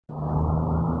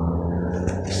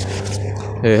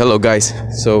Hey, hello guys.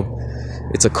 So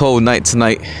it's a cold night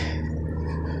tonight.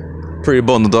 Pretty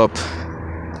bundled up.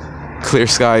 Clear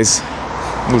skies.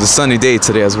 It was a sunny day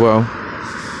today as well.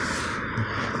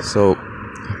 So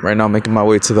right now I'm making my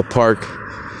way to the park.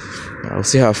 We'll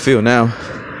see how I feel now.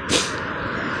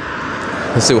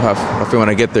 Let's see how I feel when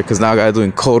I get there, because now I gotta do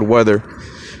in cold weather,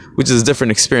 which is a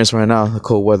different experience right now, the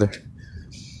cold weather.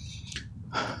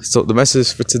 So the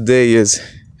message for today is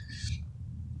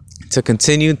to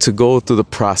continue to go through the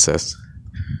process.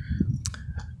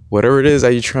 Whatever it is that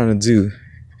you're trying to do,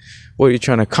 what you're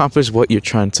trying to accomplish, what you're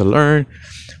trying to learn,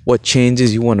 what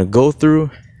changes you want to go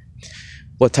through,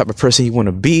 what type of person you want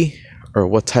to be, or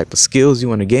what type of skills you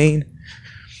want to gain,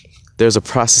 there's a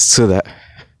process to that.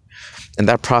 And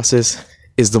that process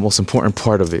is the most important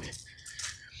part of it.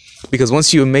 Because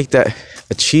once you make that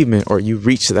achievement or you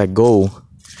reach that goal,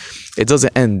 it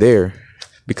doesn't end there,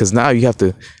 because now you have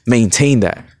to maintain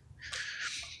that.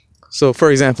 So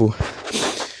for example,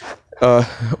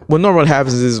 what normally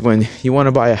happens is when you want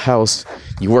to buy a house,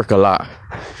 you work a lot.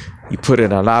 You put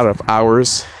in a lot of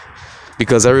hours,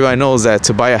 because everybody knows that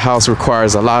to buy a house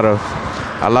requires a lot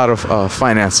of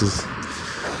finances.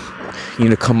 You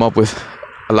need to come up with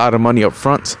a lot of money up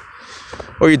front,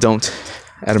 or you don't.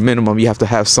 At a minimum, you have to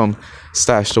have some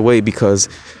stashed away, because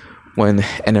when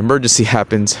an emergency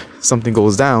happens, something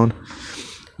goes down,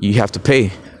 you have to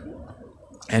pay.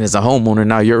 And as a homeowner,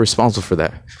 now you're responsible for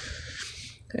that.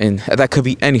 And that could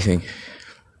be anything.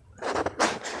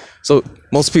 So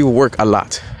most people work a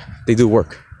lot. They do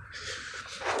work.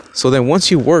 So then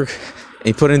once you work and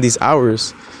you put in these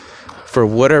hours for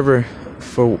whatever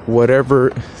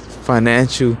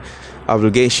financial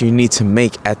obligation you need to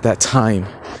make at that time,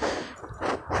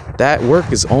 that work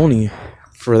is only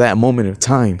for that moment of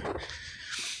time.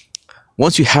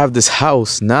 Once you have this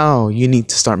house, now you need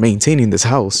to start maintaining this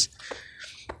house.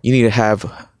 You need to have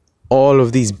all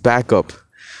these backup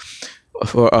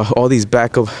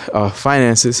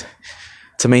finances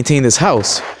to maintain this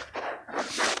house.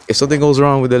 If something goes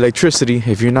wrong with the electricity,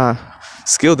 if you're not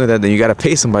skilled in that, then you got to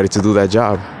pay somebody to do that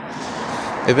job.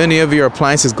 If any of your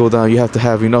appliances go down, you have to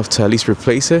have enough to at least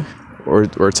replace it, or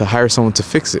to hire someone to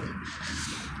fix it.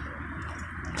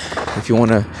 If you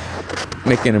want to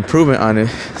make an improvement on it,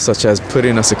 such as put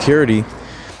in a security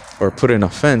or put in a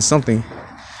fence, something,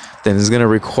 then it's going to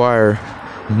require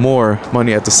more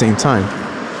money at the same time.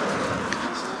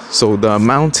 So the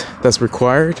amount that's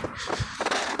required,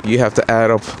 you have to add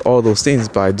up all those things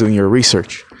by doing your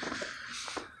research.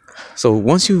 So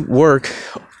once you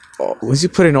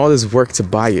put in all this work to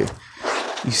buy it,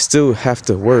 you still have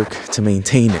to work to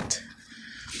maintain it.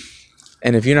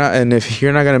 And if you're not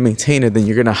going to maintain it, then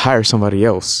you're going to hire somebody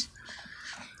else.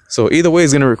 So either way,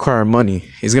 it's going to require money.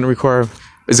 It's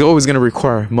always going to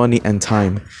require money and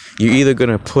time. You're either going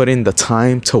to put in the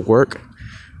time to work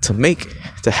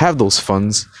to have those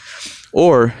funds,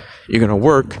 or you're going to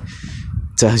work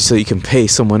so you can pay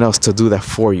someone else to do that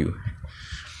for you.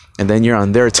 And then you're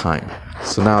on their time.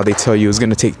 So now they tell you it's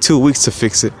going to take 2 weeks to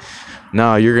fix it.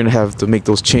 Now you're going to have to make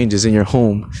those changes in your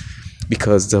home,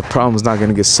 because the problem is not going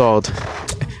to get solved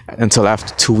until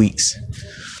after 2 weeks.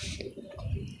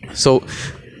 So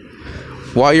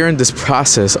while you're in this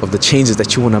process of the changes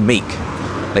that you want to make,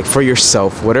 like for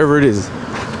yourself, whatever it is,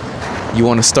 you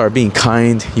want to start being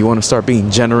kind, you want to start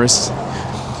being generous,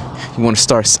 you want to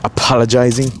start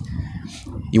apologizing,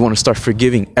 you want to start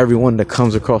forgiving everyone that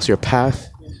comes across your path,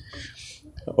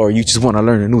 or you just want to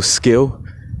learn a new skill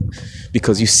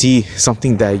because you see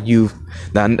something that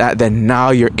now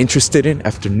you're interested in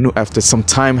after some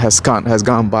time has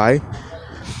gone by.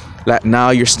 Like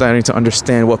now you're starting to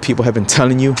understand what people have been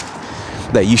telling you,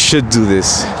 that you should do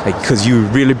this, like, because you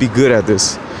really be good at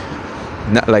this.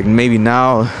 Not, like, maybe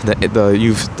now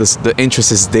the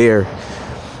interest is there.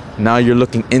 Now you're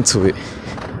looking into it.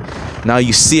 Now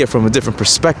you see it from a different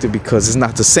perspective, because it's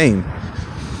not the same.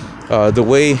 The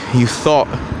way you thought,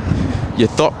 your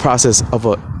thought process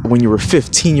when you were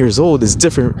 15 years old is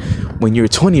different when you're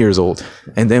 20 years old.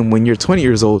 And then when you're 20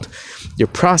 years old, your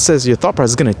thought process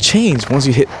is going to change once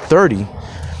you hit 30,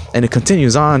 and it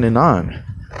continues on and on,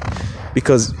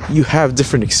 because you have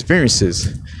different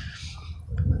experiences.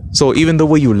 So even the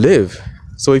way you live,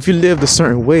 so if you lived a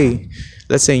certain way,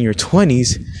 let's say in your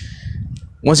 20s,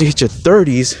 once you hit your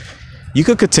 30s, you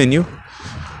could continue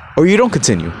or you don't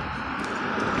continue.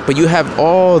 But you have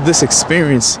all this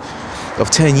experience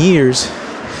of 10 years,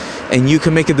 and you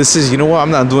can make a decision. You know what?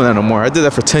 I'm not doing that no more. I did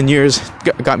that for 10 years,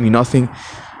 got me nothing.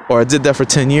 Or I did that for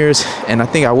 10 years, and I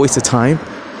think I wasted time.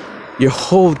 Your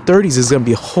whole 30s is going to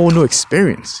be a whole new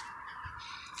experience.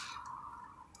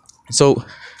 So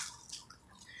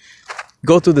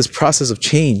go through this process of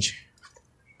change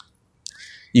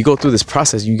You go through this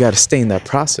process. You got to stay in that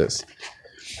process.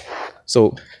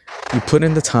 So you put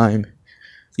in the time,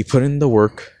 you put in the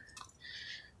work.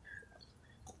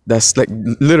 That's like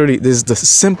literally, this is the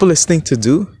simplest thing to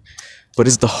do, but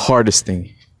it's the hardest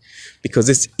thing, because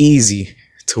it's easy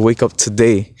to wake up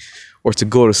today or to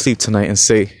go to sleep tonight and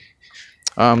say,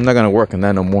 I'm not going to work on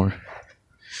that no more.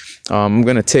 I'm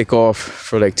going to take off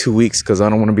for like 2 weeks because I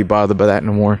don't want to be bothered by that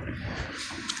no more.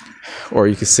 Or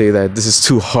you could say that this is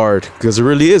too hard, because it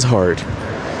really is hard.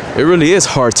 It really is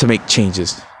hard to make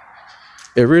changes.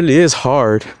 It really is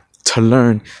hard to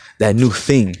learn that new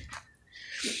thing.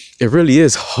 It really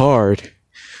is hard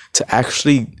to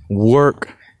actually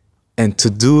work and to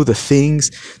do the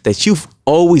things that you've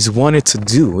always wanted to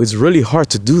do. It's really hard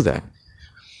to do that,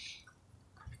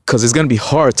 because it's going to be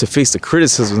hard to face the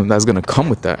criticism that's going to come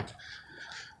with that.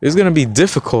 It's going to be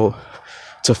difficult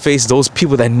to face those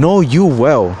people that know you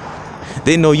well.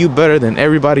 They know you better than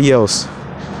everybody else.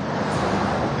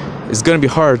 It's going to be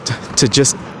hard to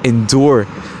just endure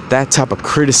that type of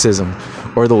criticism,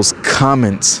 or those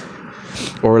comments,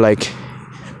 or like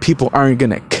people aren't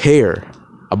going to care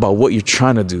about what you're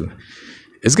trying to do.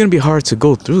 It's going to be hard to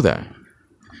go through that.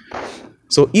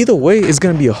 So either way, it's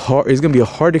going to be a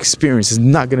hard experience. It's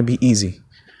not going to be easy,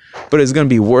 but it's going to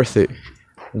be worth it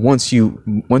once you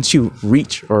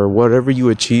reach, or whatever you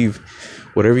achieve,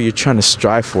 whatever you're trying to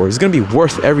strive for. It's going to be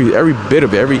worth every bit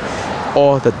of it,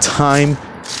 all the time,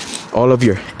 all of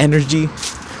your energy,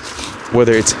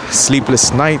 whether it's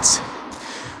sleepless nights,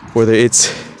 whether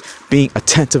it's being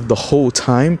attentive the whole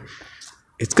time.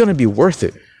 It's going to be worth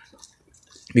it,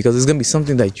 because it's going to be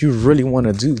something that you really want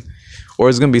to do, or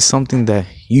it's going to be something that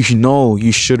you know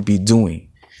you should be doing,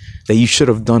 that you should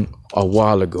have done a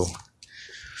while ago.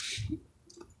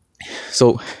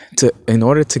 So in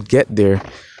order to get there,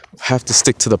 have to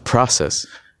stick to the process.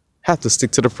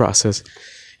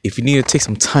 If you need to take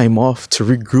some time off to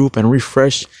regroup and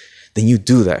refresh, then you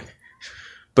do that.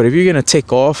 But if you're going to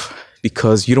take off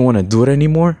because you don't want to do it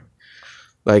anymore,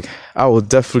 like, I will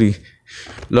definitely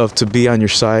love to be on your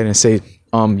side and say,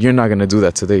 you're not going to do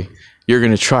that today. You're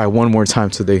going to try one more time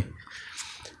today.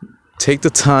 Take the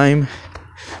time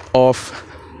off,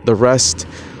 the rest,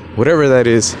 whatever that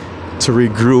is, to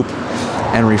regroup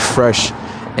and refresh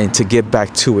and to get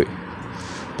back to it.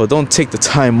 But don't take the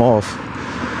time off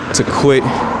to quit,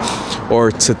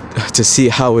 or to see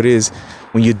how it is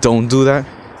when you don't do that,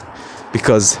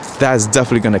 because that's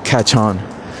definitely going to catch on.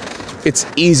 It's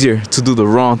easier to do the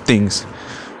wrong things,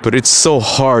 but it's so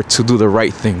hard to do the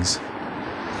right things.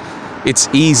 It's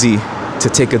easy to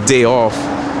take a day off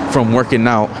from working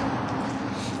out,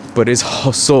 but it's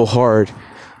so hard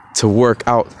to work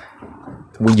out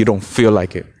when you don't feel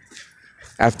like it.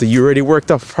 After you already worked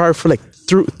out probably for like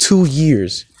 2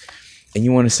 years, and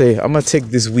you want to say, I'm going to take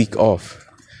this week off.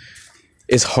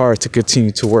 It's hard to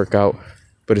continue to work out,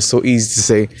 but it's so easy to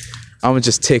say, I'm going to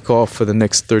just take off for the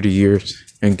next 30 years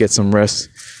and get some rest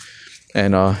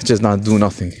and just not do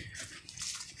nothing.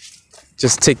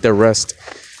 Just take the rest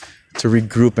to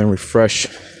regroup and refresh.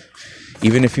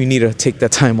 Even if you need to take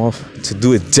that time off to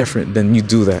do it different, then you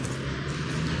do that.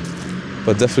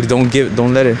 But definitely don't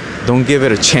give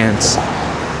it a chance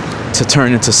to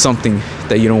turn into something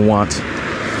that you don't want.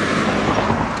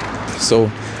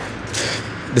 So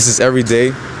this is every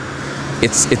day.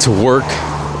 It's work.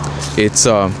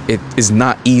 It is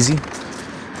not easy.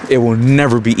 It will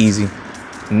never be easy.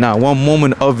 Not one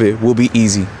moment of it will be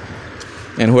easy.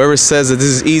 And whoever says that this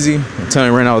is easy, I'm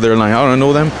telling you right now, they're lying. I don't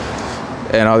know them,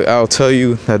 and I'll tell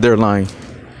you that they're lying,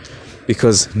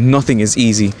 because nothing is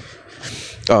easy.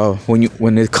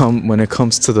 When it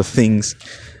comes to the things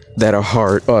that are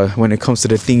hard, when it comes to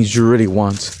the things you really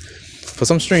want. For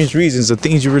some strange reasons, the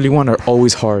things you really want are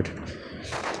always hard.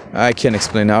 I can't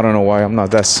explain it. I don't know why. I'm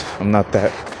not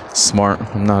that smart.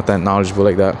 I'm not that knowledgeable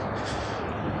like that.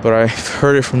 But I've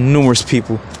heard it from numerous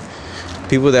people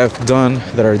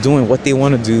that are doing what they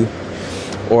want to do,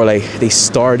 or like they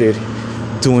started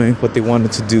doing what they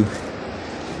wanted to do.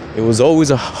 It was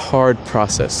always a hard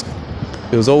process.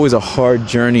 It was always a hard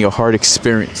journey, a hard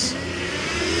experience.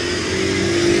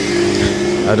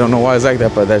 I don't know why it's like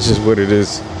that, but that's just what it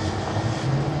is.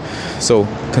 So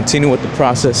continue with the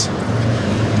process.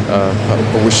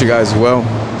 I wish you guys well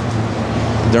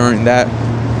during that.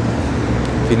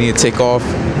 If you need to take off,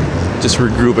 just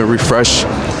regroup and refresh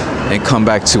and come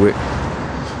back to it.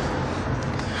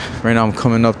 Right now I'm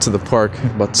coming up to the park,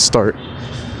 about to start.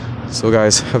 So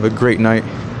guys, have a great night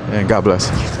and God bless.